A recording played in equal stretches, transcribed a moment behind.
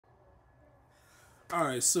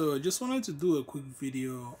Alright, so I just wanted to do a quick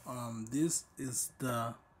video. This is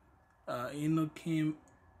the Inokim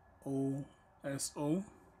OXO,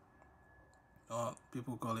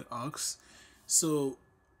 people call it OX. So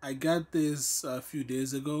I got this a few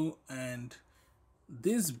days ago, and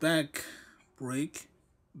this back brake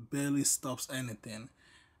barely stops anything,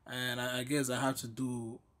 and I guess I have to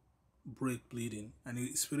do brake bleeding, and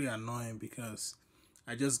it's pretty annoying because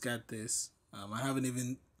I just got this. I haven't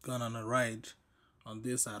even gone on a ride on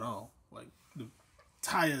this at all. Like, the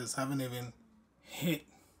tires haven't even hit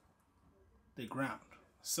the ground.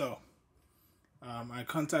 So I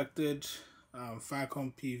contacted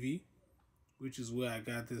Falcon PV, which is where I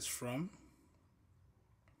got this from.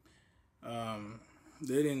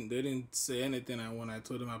 They didn't say anything when I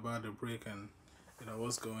told them about the brake and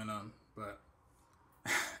what's going on, but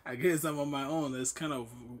I guess I'm on my own. That's kind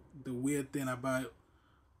of the weird thing about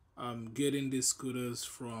getting these scooters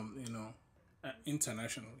from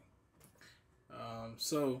internationally.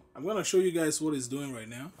 So I'm gonna show you guys what it's doing right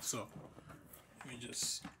now. So let me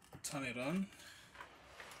just turn it on.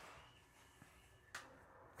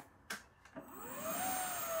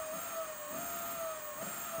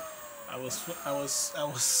 I was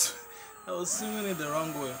swinging it the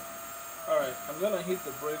wrong way. All right, I'm gonna hit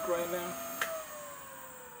the brake right now.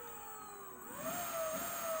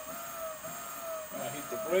 I hit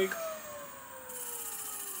the brake.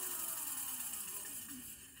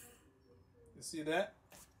 You see that?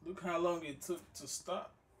 Look how long it took to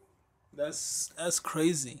stop. That's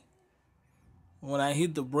crazy. When I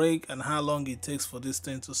hit the brake and how long it takes for this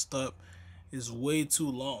thing to stop is way too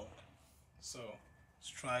long. So let's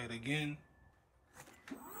try it again.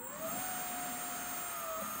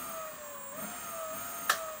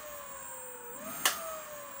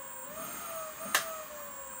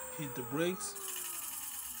 Hit the brakes.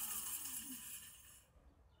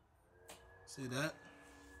 See that?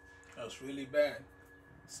 That was really bad.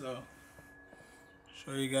 So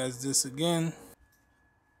show you guys this again.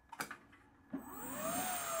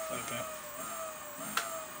 Okay.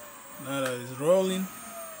 Now that it's rolling,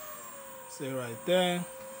 see right there.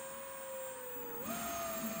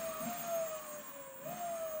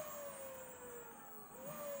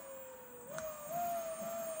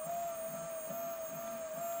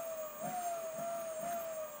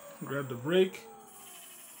 Grab the brake.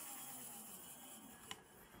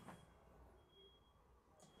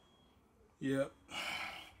 Yep.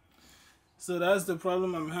 So that's the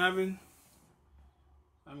problem I'm having.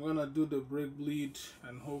 I'm gonna do the brake bleed,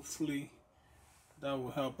 and hopefully that will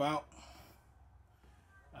help out,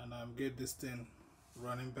 and get this thing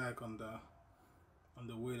running back on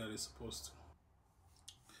the way that it's supposed to.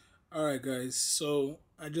 Alright guys, so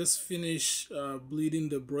I just finished bleeding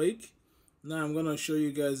the brake. Now I'm gonna show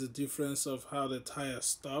you guys the difference of how the tire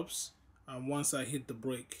stops once I hit the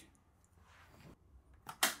brake.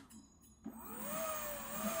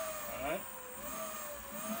 Alright.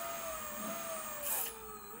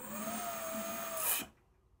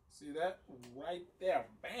 See that? Right there.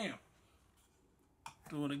 Bam!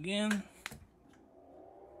 Do it again.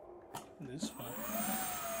 This one.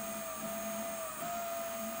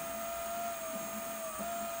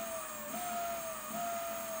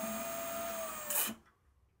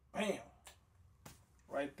 Bam!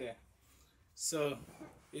 Right there. So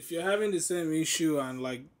if you're having the same issue and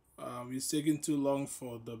it's taking too long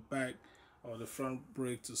for the back or the front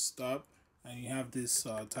brake to stop, and you have this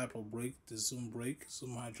type of brake, the Zoom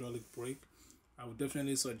hydraulic brake, I would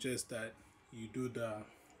definitely suggest that you do the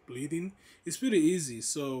bleeding. It's pretty easy,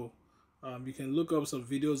 so you can look up some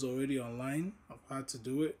videos already online of how to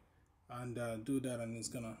do it, and do that, and it's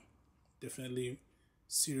gonna definitely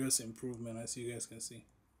serious improvement, as you guys can see.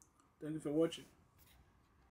 Thank you for watching.